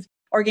creative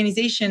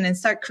organization and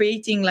start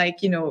creating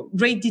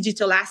great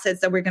digital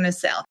assets that we're going to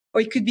sell.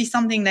 Or it could be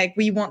something like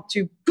we want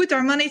to put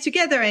our money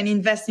together and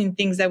invest in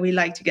things that we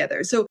like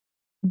together. So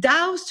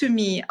DAOs to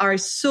me are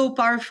so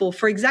powerful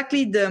for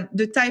exactly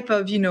the type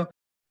of,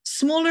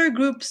 smaller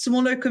group,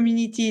 smaller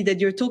community that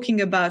you're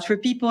talking about, for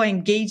people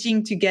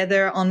engaging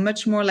together on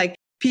much more like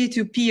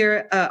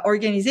peer-to-peer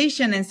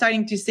organization and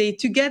starting to say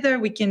together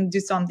we can do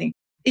something.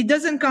 It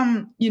doesn't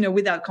come,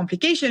 without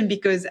complication,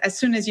 because as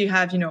soon as you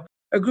have,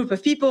 a group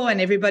of people and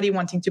everybody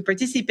wanting to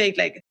participate,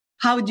 like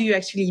how do you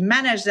actually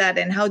manage that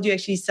and how do you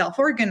actually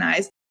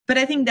self-organize? But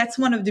I think that's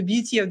one of the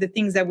beauty of the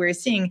things that we're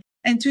seeing.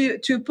 And to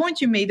a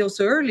point you made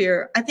also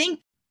earlier, I think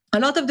a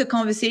lot of the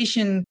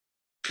conversation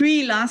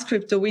pre-last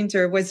crypto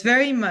winter was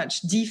very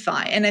much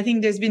DeFi. And I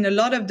think there's been a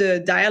lot of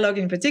the dialogue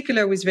in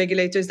particular with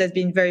regulators that's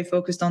been very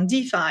focused on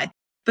DeFi.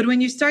 But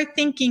when you start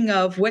thinking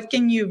of what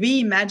can you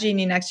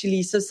reimagine in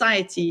actually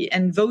society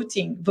and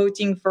voting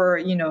for,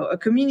 a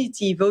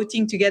community,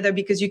 voting together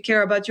because you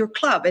care about your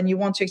club and you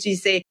want to actually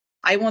say,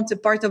 I want a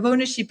part of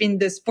ownership in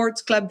the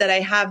sports club that I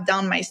have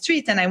down my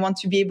street and I want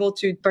to be able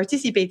to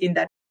participate in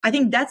that. I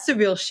think that's the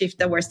real shift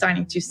that we're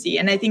starting to see.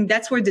 And I think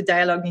that's where the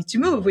dialogue needs to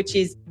move, which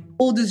is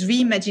all this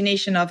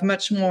reimagination of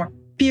much more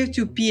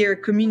peer-to-peer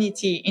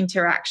community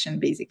interaction,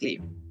 basically.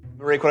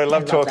 Marique, what I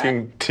love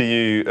talking to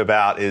you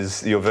about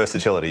is your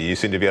versatility. You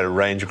seem to be able to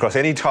range across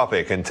any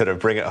topic and sort of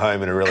bring it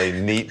home in a really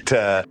neat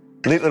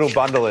little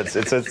bundle.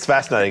 It's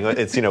fascinating.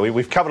 It's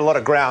we've covered a lot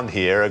of ground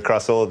here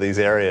across all of these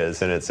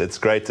areas, and it's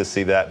great to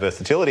see that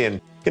versatility. And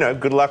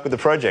good luck with the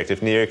project.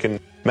 If Neo can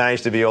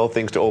manage to be all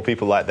things to all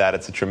people like that,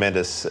 it's a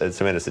tremendous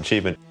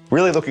achievement.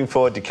 Really looking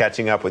forward to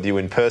catching up with you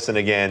in person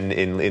again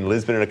in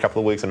Lisbon in a couple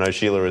of weeks. I know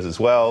Sheila is as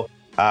well.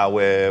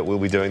 Where we'll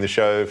be doing the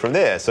show from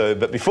there.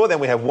 But before then,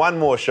 we have one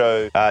more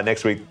show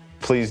next week.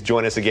 Please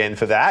join us again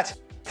for that.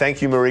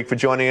 Thank you, Marique, for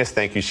joining us.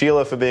 Thank you,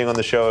 Sheila, for being on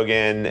the show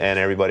again. And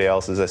everybody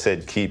else, as I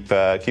said, keep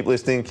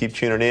listening, keep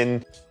tuning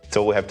in. It's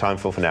all we have time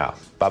for now.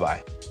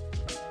 Bye-bye.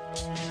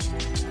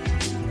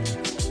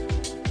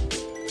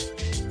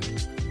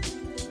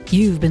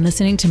 You've been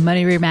listening to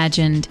Money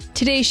Reimagined.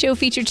 Today's show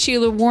featured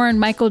Sheila Warren,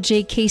 Michael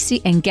J.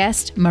 Casey, and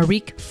guest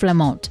Marique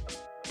Flamont.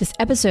 This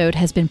episode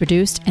has been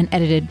produced and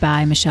edited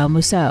by Michelle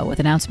Mousseau, with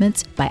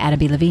announcements by Adam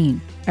B.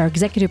 Levine. Our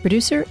executive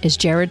producer is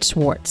Jared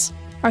Swartz.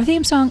 Our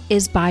theme song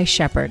is by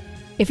Shepherd.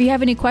 If you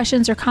have any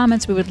questions or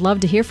comments, we would love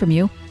to hear from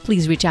you.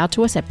 Please reach out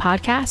to us at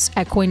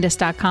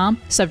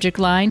podcasts@coindesk.com, subject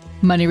line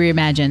Money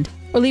Reimagined,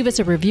 or leave us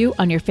a review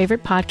on your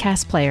favorite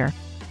podcast player.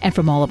 And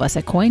from all of us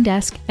at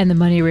CoinDesk and the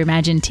Money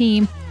Reimagined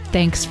team,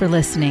 thanks for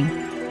listening.